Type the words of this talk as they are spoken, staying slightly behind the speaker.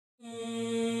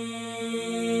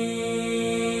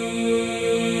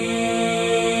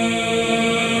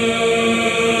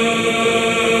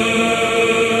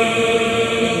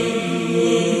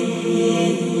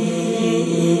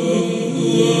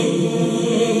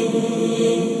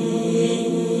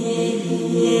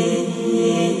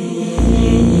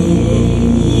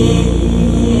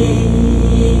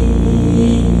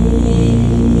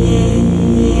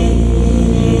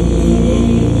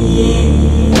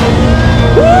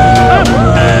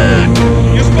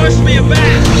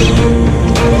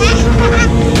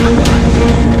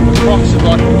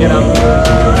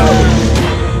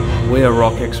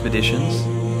expeditions,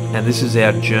 and this is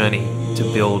our journey to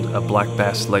build a black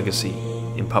bass legacy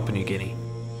in Papua New Guinea.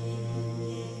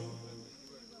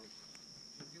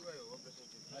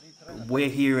 We're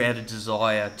here out of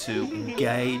desire to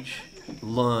engage,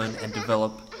 learn and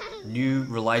develop new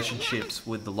relationships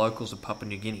with the locals of Papua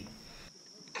New Guinea.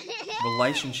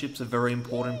 Relationships are very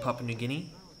important in Papua New Guinea,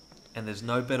 and there's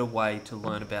no better way to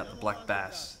learn about the black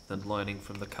bass than learning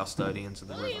from the custodians of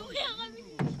the river.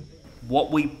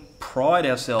 What we pride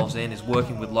ourselves in is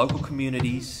working with local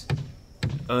communities,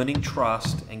 earning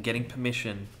trust and getting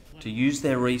permission to use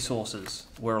their resources.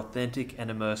 We're authentic and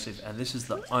immersive, and this is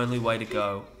the only way to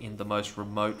go in the most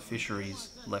remote fisheries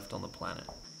left on the planet.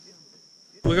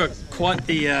 We've got quite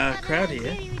the crowd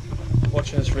here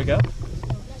watching us rig up.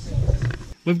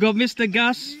 We've got Mr.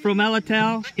 Gus from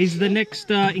Alatau. He's the next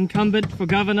incumbent for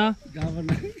governor.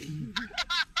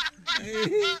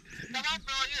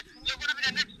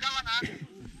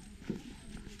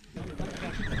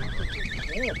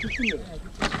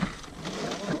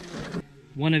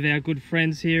 One of our good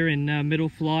friends here in Middle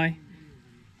Fly.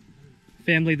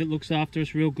 Family that looks after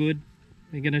us real good.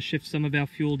 We're going to shift some of our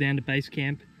fuel down to base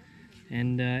camp.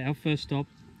 And our first stop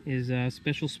is a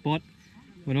special spot.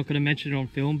 We're not going to mention it on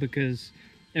film because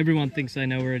everyone thinks they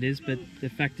know where it is, but the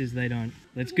fact is they don't.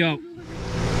 Let's go.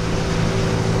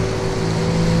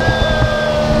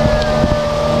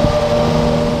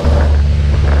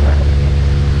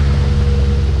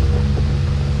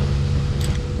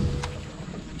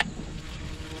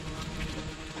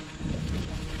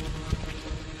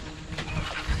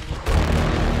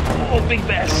 Oh, big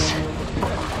bass.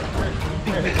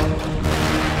 Big bass.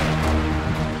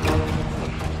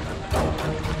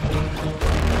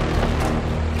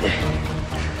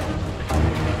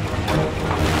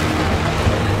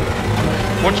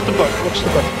 Watch the boat, watch the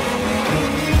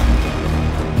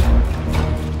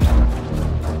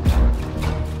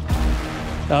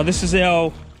boat. This is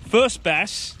our first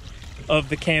bass of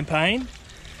the campaign.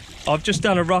 I've just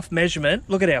done a rough measurement.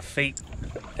 Look at our feet.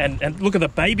 And look at the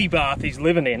baby bath he's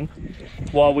living in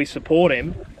while we support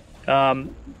him.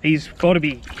 He's got to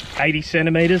be 80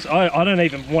 centimeters. I don't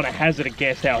even want to hazard a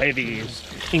guess how heavy he is.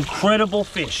 Incredible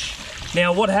fish.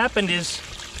 Now what happened is,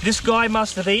 this guy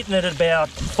must have eaten it about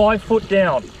 5 foot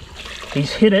down.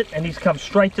 He's hit it and he's come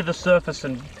straight to the surface,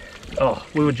 and oh,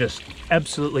 we were just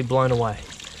absolutely blown away.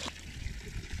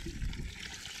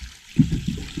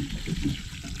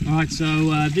 Alright,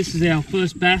 so this is our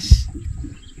first bass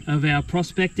of our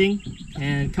prospecting,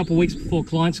 and a couple of weeks before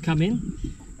clients come in,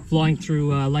 flying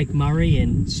through Lake Murray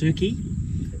and Suki.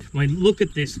 I mean, look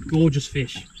at this gorgeous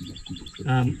fish.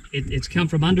 It's come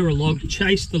from under a log,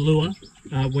 chased the lure.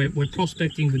 We're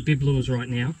prospecting with bib lures right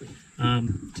now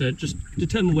to just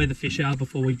determine where the fish are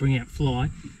before we bring out fly.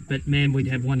 But man, we'd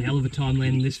have one hell of a time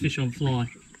landing this fish on fly.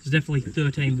 It's definitely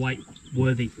 13 weight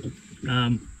worthy.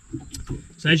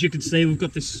 So as you can see, we've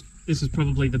got this is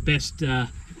probably the best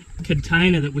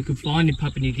container that we could find in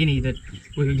Papua New Guinea that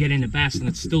we could get in a bass, and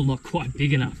it's still not quite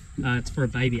big enough. It's for a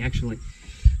baby actually.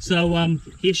 So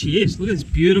here she is. Look at this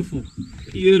beautiful,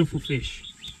 beautiful fish.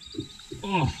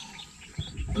 Oh,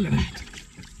 look at that.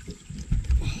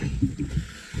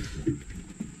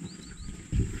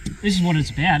 This is what it's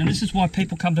about, and this is why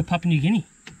people come to Papua New Guinea.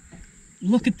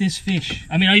 Look at this fish.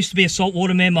 I mean, I used to be a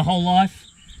saltwater man my whole life,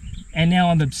 and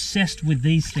now I'm obsessed with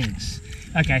these things.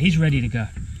 Okay, he's ready to go.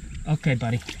 Okay,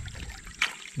 buddy.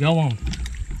 Go on.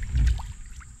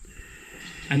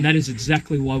 And that is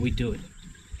exactly why we do it.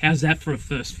 How's that for a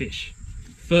first fish?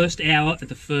 First hour at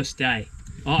the first day.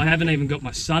 Oh, I haven't even got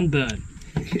my sunburn.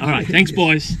 All right, thanks,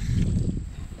 boys.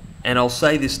 And I'll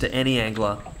say this to any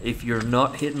angler: if you're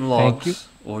not hitting logs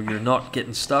or you're not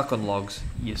getting stuck on logs,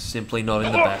 you're simply not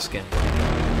in the bass game.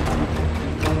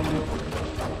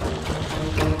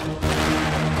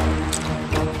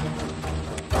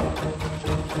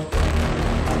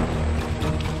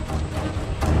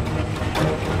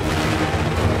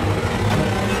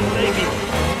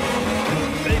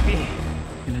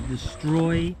 Gonna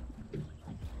destroy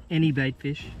any bait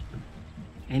fish,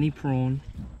 any prawn.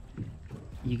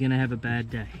 You're gonna have a bad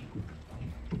day.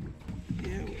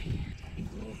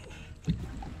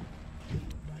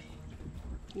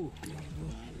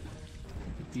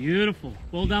 Beautiful.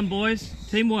 Well done, boys.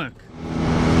 Teamwork.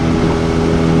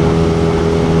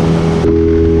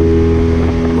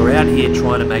 We're out here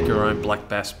trying to make our own black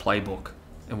bass playbook,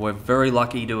 and we're very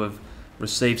lucky to have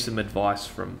received some advice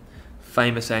from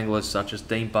famous anglers such as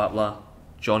Dean Butler,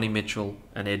 Johnny Mitchell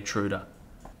and Ed Truder.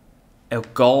 Our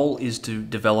goal is to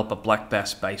develop a black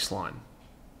bass baseline,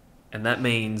 and that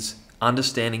means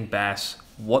understanding bass,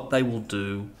 what they will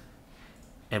do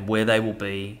and where they will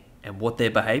be, and what their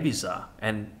behaviours are.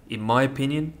 And in my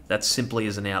opinion, that simply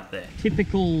isn't out there.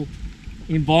 Typical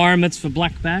environments for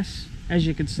black bass. As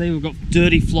you can see, we've got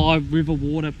dirty fly river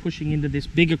water pushing into this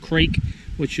bigger creek,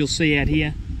 which you'll see out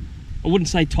here. I wouldn't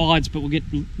say tides, but we'll get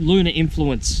lunar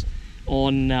influence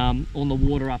on the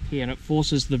water up here, and it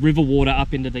forces the river water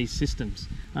up into these systems.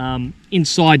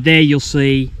 Inside there you'll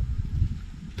see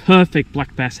perfect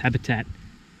black bass habitat.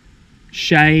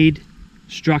 Shade,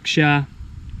 structure,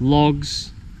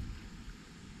 logs,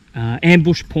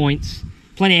 ambush points,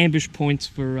 plenty of ambush points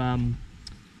for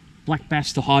black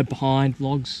bass to hide behind,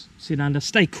 logs, sit under,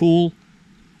 stay cool,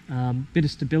 bit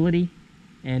of stability,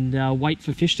 and wait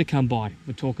for fish to come by.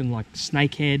 We're talking like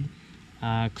snakehead,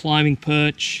 climbing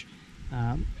perch,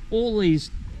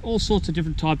 all sorts of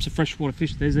different types of freshwater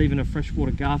fish. There's even a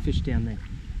freshwater garfish down there.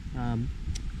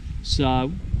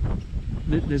 So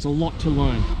there's a lot to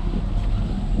learn.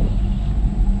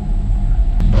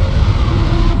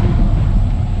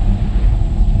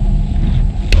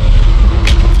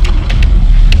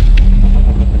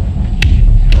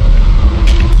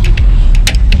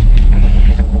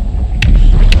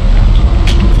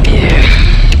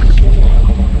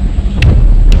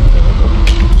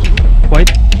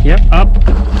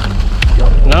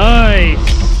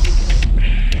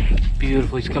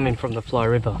 He's coming from the Fly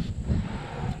River.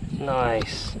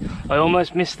 Nice. I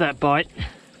almost missed that bite.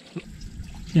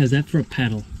 How's that for a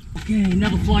paddle? Okay,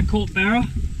 another fly caught barra.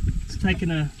 It's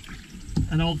taken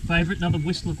an old favourite, another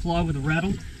whistler fly with a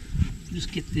rattle.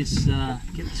 Just get this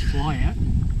fly out.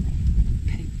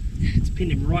 Okay, it's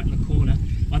pinned him right in the corner.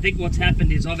 I think what's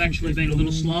happened is I've actually been a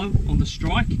little slow on the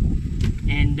strike,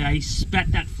 and he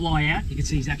spat that fly out. You can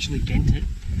see he's actually bent it.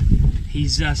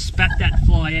 He's spat that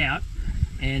fly out,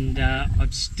 and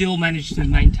I've still managed to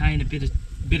maintain a bit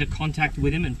of contact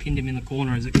with him and pinned him in the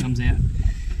corner as it comes out.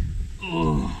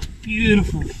 Oh,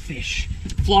 beautiful fish.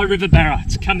 Fly River barra.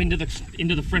 It's come into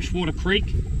the freshwater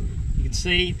creek. You can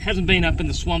see it hasn't been up in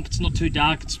the swamp. It's not too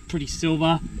dark. It's pretty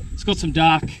silver. It's got some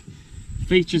dark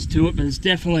features to it, but it's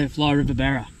definitely a Fly River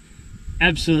barra.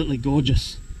 Absolutely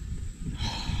gorgeous.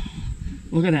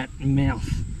 Look at that mouth.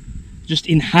 Just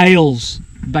inhales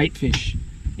bait fish.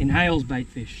 Inhales bait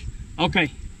fish.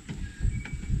 Okay,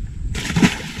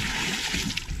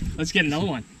 let's get another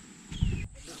one.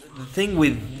 The thing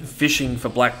with fishing for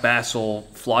black bass, or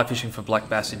fly fishing for black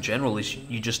bass in general, is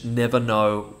you just never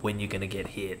know when you're going to get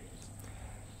hit.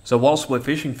 So whilst we're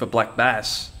fishing for black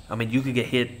bass, I mean, you could get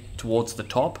hit towards the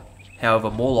top,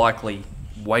 however, more likely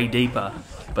way deeper,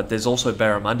 but there's also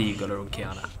barramundi you've got to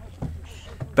encounter.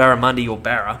 Barramundi or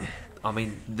barra, I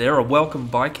mean, they're a welcome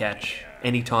bycatch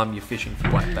anytime you're fishing for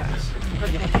black bass.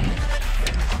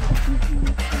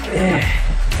 Yeah.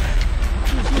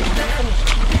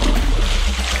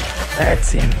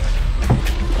 That's him.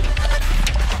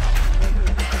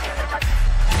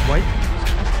 Wait.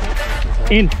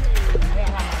 In.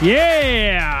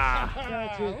 Yeah!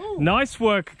 Nice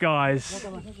work, guys.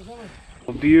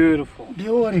 Beautiful.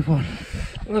 Beautiful.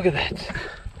 Look at that.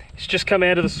 It's just come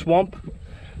out of the swamp.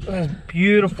 Those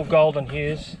beautiful golden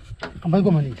hues.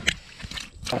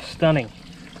 Oh, stunning.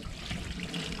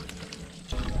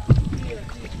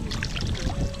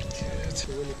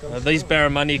 These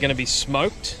barramundi are going to be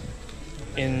smoked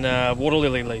in water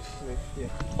lily leaf.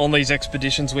 On these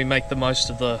expeditions we make the most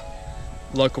of the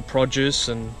local produce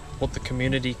and what the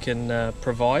community can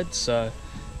provide, so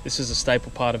this is a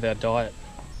staple part of our diet.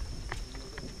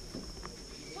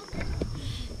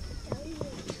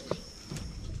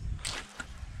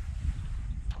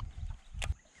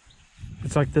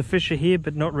 It's like the fish are here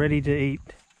but not ready to eat.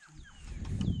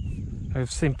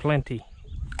 I've seen plenty.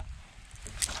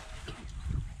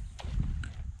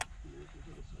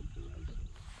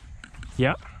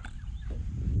 Yeah.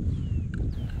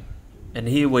 And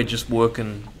here we're just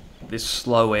working this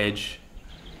slow edge,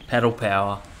 paddle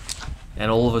power, and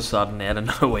all of a sudden, out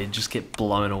of nowhere, you just get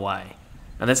blown away.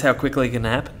 And that's how quickly it can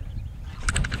happen.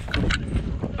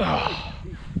 Oh.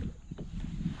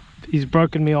 He's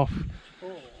broken me off.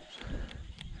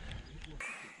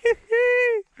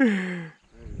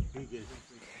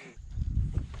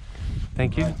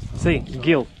 Thank you. See,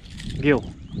 gill.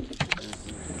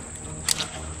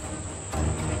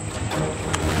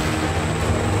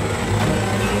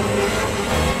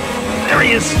 There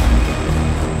he is.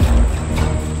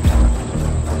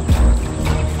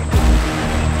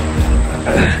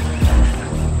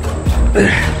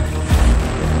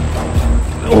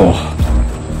 Oh.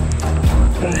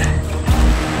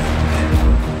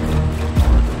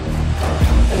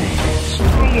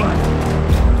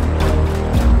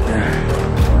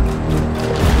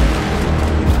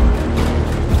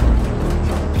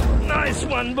 Nice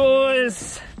one,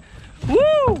 boys.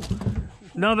 Woo!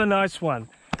 Another nice one.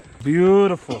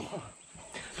 Beautiful.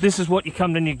 This is what you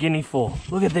come to New Guinea for.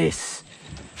 Look at this.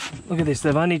 Look at this.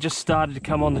 They've only just started to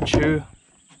come on the chew.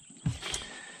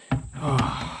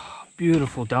 Oh,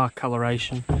 beautiful dark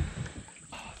coloration.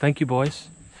 Thank you, boys.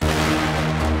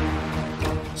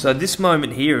 So this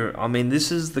moment here, I mean,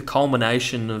 this is the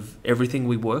culmination of everything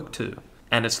we work to,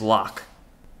 and it's luck.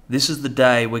 This is the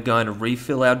day we're going to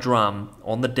refill our drum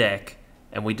on the deck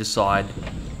and we decide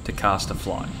to cast a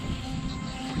fly.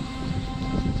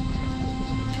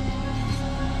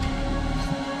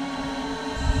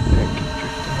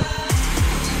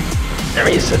 There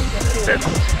he is. Sorry.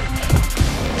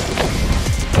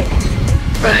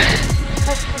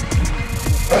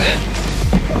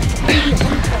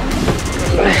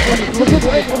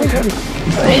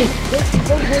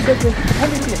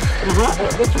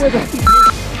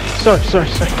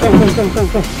 Come.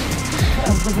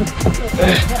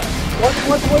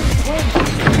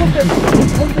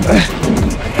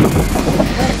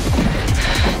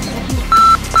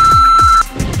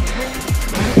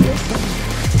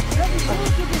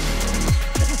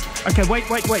 Okay, wait.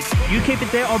 You keep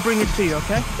it there, I'll bring it to you,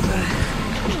 okay?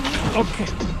 Okay,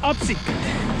 upsy.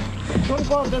 Don't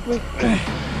go that way.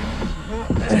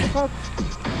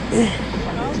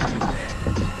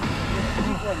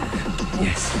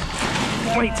 Yes.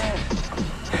 Wait.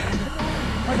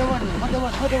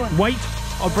 Wait,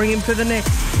 I'll bring him to the neck.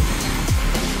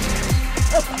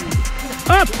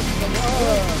 Up!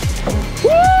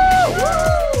 Woo!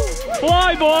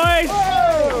 Fly, boys!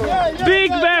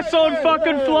 Big bass on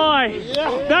fucking fly.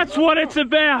 That's what it's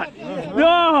about.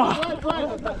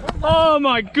 Oh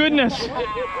my goodness.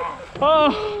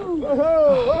 Oh.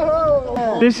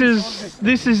 This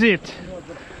is it.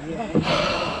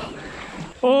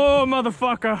 Oh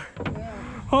motherfucker.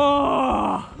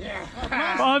 Oh.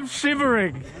 I'm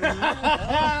shivering.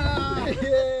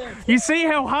 You see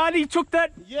how hard he took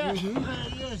that? Yeah.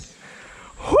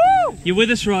 Woo! You're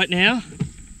with us right now,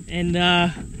 and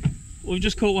we've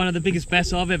just caught one of the biggest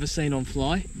bass I've ever seen on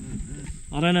fly.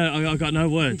 I don't know, I got no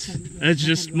words. It's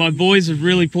just, my boys have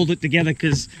really pulled it together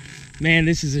because, man,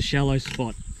 this is a shallow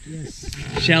spot. Yes.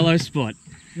 Shallow spot.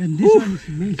 And this one is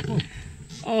the main spot.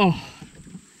 Oh.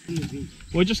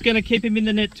 We're just going to keep him in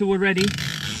the net till we're ready.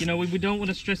 You know, we don't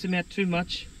want to stress him out too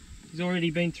much. He's already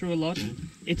been through a lot.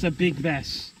 It's a big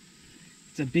bass.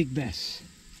 It's a big bass.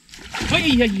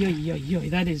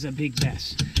 That is a big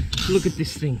bass. Look at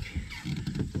this thing.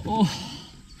 Oh,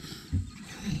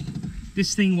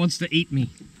 this thing wants to eat me.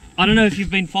 I don't know if you've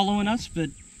been following us, but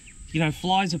you know,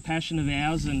 fly's a passion of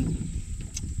ours, and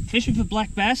fishing for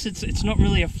black bass, it's not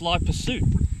really a fly pursuit.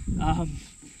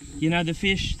 You know, the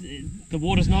fish, the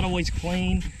water's not always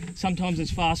clean. Sometimes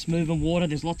it's fast moving water,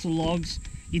 there's lots of logs.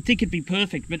 You'd think it'd be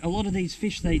perfect, but a lot of these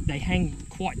fish, they hang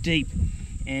quite deep,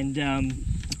 and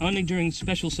only during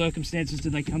special circumstances do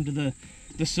they come to the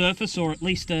surface, or at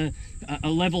least a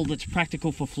level that's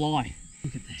practical for fly.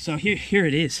 Look at that. So here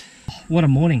it is. What a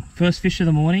morning. First fish of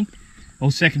the morning,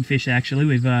 or second fish actually.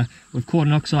 We've caught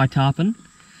an oxeye tarpon,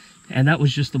 and that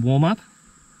was just the warm-up.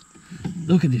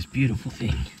 Look at this beautiful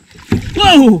thing.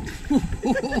 Whoa!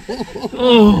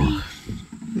 Oh!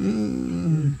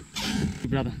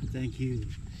 Brother. Thank you,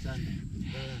 son.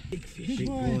 Big fish. Big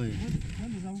boy.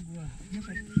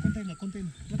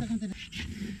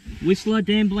 Whistler,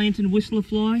 Dan Blanton, Whistler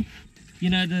fly. You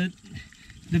know, the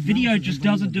video just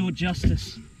doesn't do it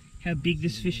justice how big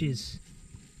this fish is.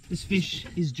 This fish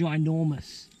is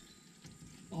ginormous.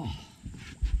 Oh.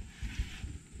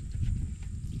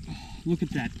 Look at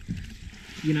that.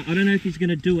 You know, I don't know if he's going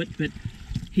to do it, but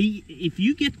if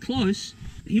you get close,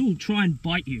 he will try and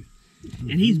bite you.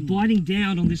 And he's biting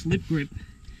down on this lip grip,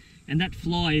 and that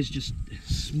fly is just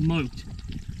smoked.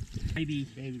 Baby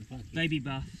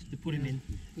bath to put him in.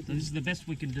 So this is the best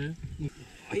we can do. Oh,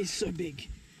 he's so big.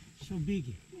 So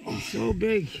big. Oh, so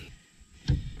big.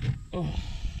 Oh.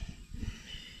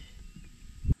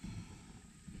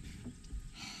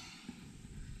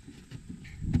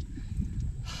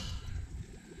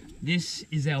 This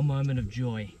is our moment of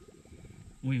joy.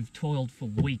 We've toiled for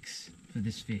weeks for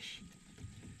this fish.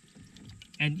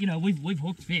 And you know, we've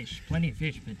hooked fish, plenty of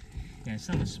fish, but you know,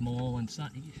 some are small and some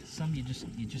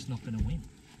you're just not going to win.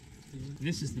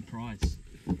 This is the prize.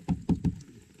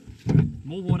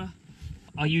 More water.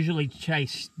 I usually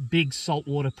chase big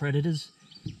saltwater predators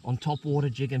on top water,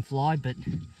 jig and fly, but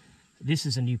this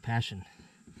is a new passion.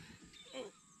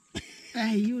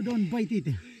 Hey, you don't bite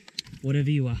it. Whatever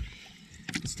you are.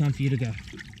 It's time for you to go.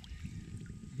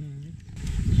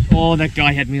 Oh, that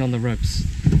guy had me on the ropes.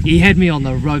 He had me on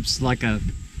the ropes like a...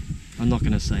 I'm not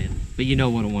going to say it, but you know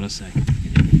what I want to say.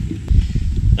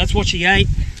 That's what she ate.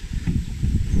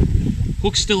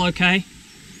 Hook's still okay.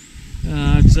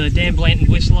 It's a Dan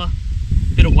Blanton Whistler.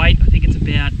 Bit of weight, I think it's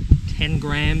about 10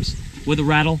 grams with a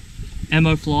rattle.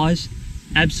 Ammo flies.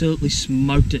 Absolutely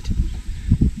smoked it.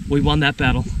 We won that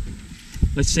battle.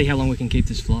 Let's see how long we can keep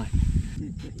this fly.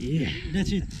 Yeah.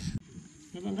 That's it.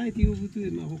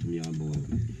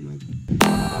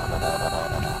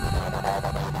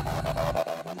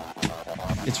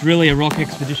 It's really a rock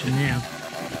expedition now.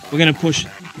 We're going to push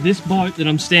this boat that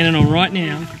I'm standing on right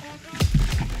now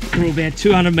through about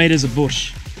 200 metres of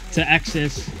bush to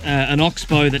access an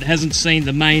oxbow that hasn't seen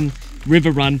the main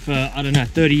river run for, I don't know,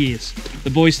 30 years. The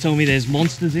boys tell me there's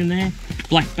monsters in there,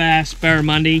 black bass,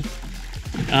 barramundi.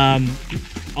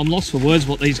 I'm lost for words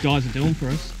what these guys are doing for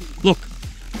us. Look,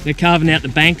 they're carving out the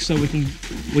bank so we can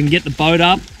get the boat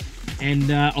up,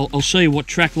 and I'll show you what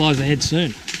track lies ahead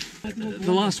soon.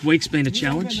 The last week's been a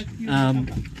challenge.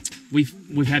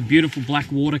 We've had beautiful black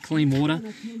water, clean water,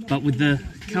 but with the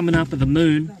coming up of the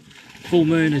moon, full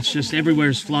moon, it's just everywhere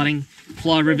is flooding.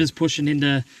 Fly rivers pushing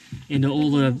into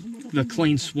all the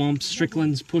clean swamps,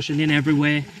 stricklands pushing in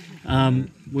everywhere.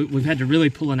 We've had to really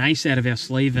pull an ace out of our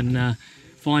sleeve and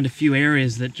find a few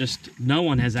areas that just no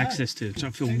one has access to. So I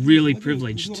feel really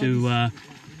privileged to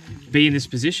be in this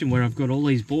position where I've got all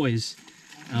these boys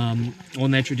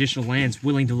on their traditional lands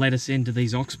willing to let us into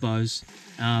these oxbows.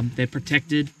 They're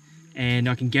protected, and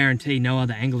I can guarantee no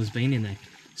other angler's been in there.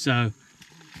 So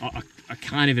I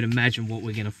can't even imagine what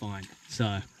we're going to find.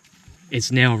 So it's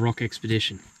now a rock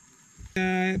expedition.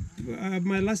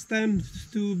 My last time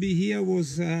to be here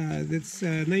was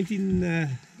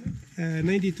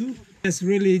 1992. It's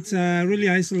really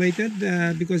isolated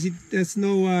because there's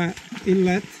no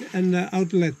inlet and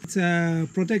outlet. It's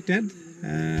protected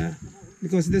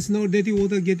because there's no dirty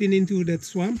water getting into that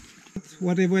swamp.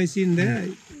 Whatever is in there,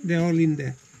 they're all in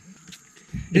there.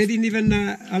 They didn't even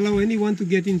allow anyone to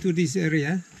get into this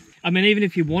area. I mean, even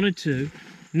if you wanted to,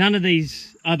 none of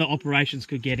these other operations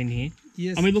could get in here.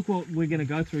 Yes. I mean, look what we're going to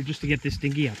go through just to get this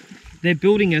dinghy up. They're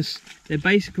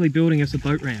basically building us a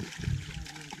boat ramp.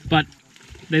 But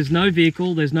there's no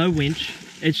vehicle, there's no winch.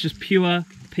 It's just pure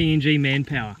PNG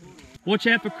manpower. Watch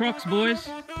out for crocs, boys.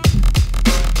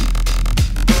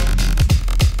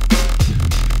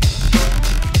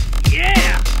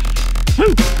 Yeah!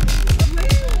 Woo!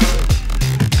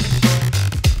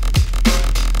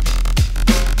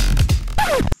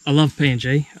 I love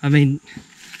PNG. I mean,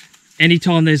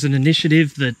 anytime there's an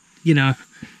initiative that, you know,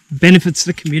 benefits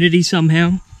the community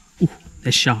somehow, ooh,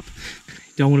 they're sharp.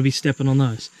 Don't want to be stepping on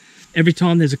those. Every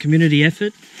time there's a community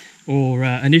effort or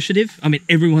initiative, I mean,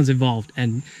 everyone's involved.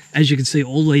 And as you can see,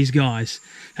 all these guys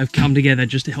have come together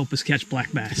just to help us catch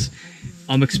black bass.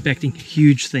 I'm expecting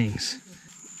huge things.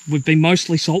 We've been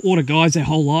mostly saltwater guys our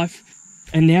whole life,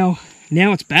 and now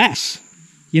it's bass.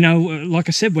 You know, like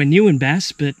I said, we're new in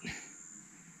bass, but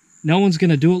no one's going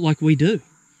to do it like we do.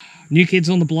 New kids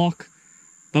on the block,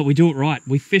 but we do it right.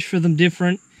 We fish for them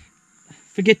different.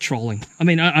 Forget trolling. I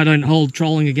mean, I don't hold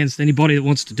trolling against anybody that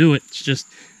wants to do it. It's just,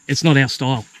 it's not our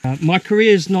style. My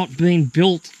career has not been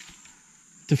built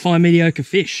to find mediocre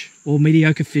fish or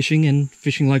mediocre fishing and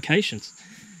fishing locations.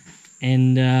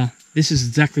 And this is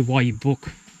exactly why you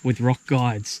book with rock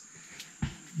guides.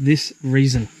 This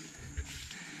reason.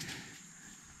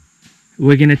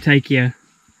 We're going to take you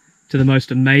to the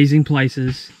most amazing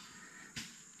places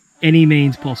any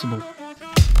means possible.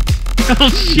 Oh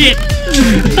shit!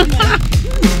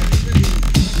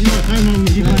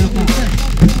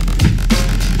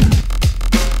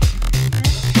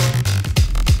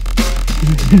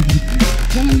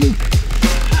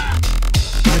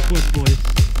 Nice work, boys.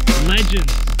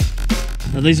 Legends.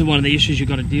 Now these are one of the issues you've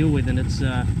got to deal with, and it's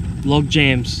log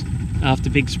jams after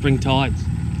big spring tides.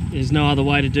 There's no other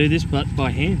way to do this but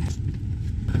by hand.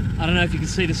 I don't know if you can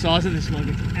see the size of this log,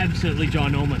 it's absolutely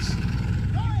ginormous.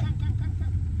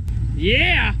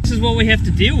 Yeah! This is what we have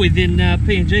to deal with in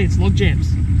PNG, it's log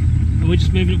jams. And we're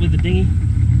just moving it with the dinghy.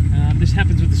 This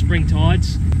happens with the spring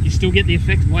tides. You still get the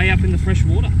effect way up in the fresh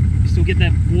water. You still get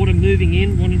that water moving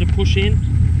in, wanting to push in,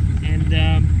 and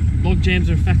log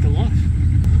jams are a fact of life.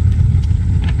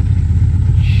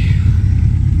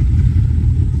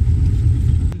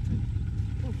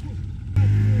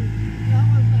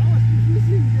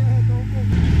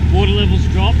 Water levels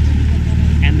dropped,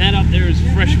 and that up there is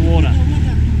fresh water.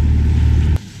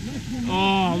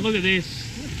 Oh, look at this.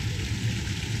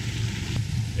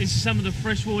 This is some of the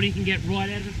fresh water you can get right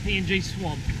out of the PNG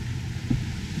swamp.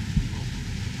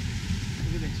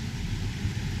 Look at this.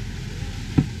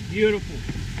 Beautiful.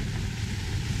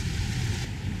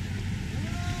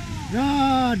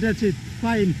 Ah, that's it.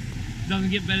 Fine.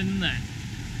 Doesn't get better than that.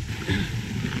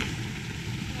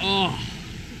 Oh,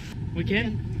 we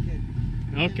can?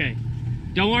 Okay.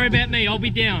 Don't worry about me, I'll be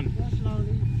down. Go slowly.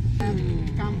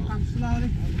 Come slowly.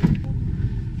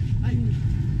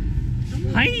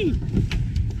 Hey!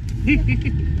 We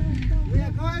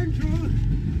are going through.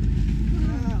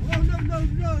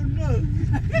 Oh no.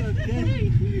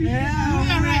 Okay. Yeah, we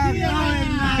are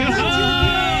going now.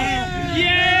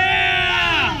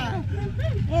 Yeah!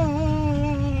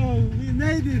 Oh, we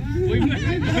made it. We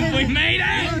made it!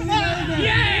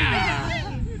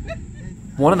 Yeah!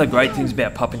 One of the great things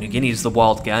about Papua New Guinea is the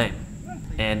wild game.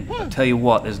 And I tell you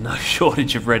what, there's no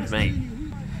shortage of red meat.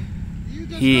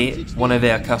 Here, one of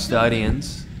our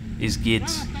custodians is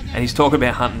Gids, and he's talking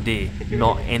about hunting deer,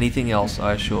 not anything else,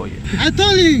 I assure you. I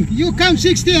told you, you come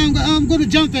 60, I'm going to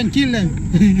jump and kill them.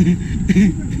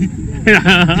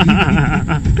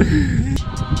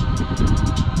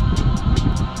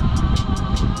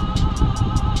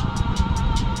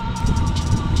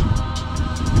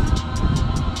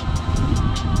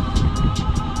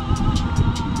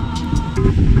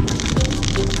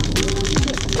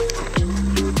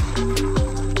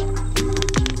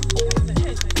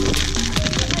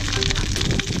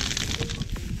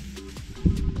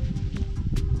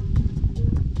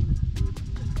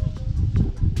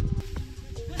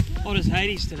 Hot as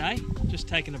Hades today, just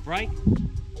taking a break.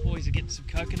 Boys are getting some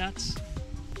coconuts.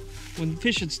 When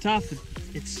fishing's tough,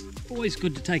 it's always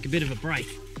good to take a bit of a break.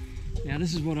 Now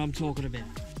this is what I'm talking about.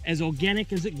 As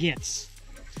organic as it gets.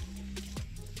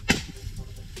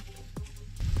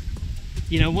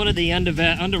 You know, one of the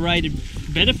underrated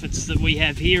benefits that we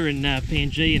have here in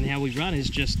PNG and how we run is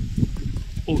just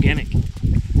organic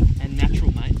and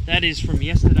natural, mate. That is from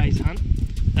yesterday's hunt.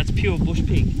 That's pure bush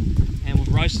pig. And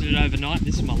we've roasted it overnight.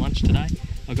 This is my lunch today.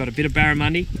 I've got a bit of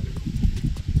barramundi.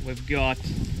 We've got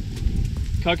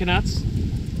coconuts.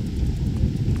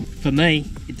 For me,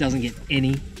 it doesn't get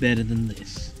any better than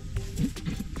this.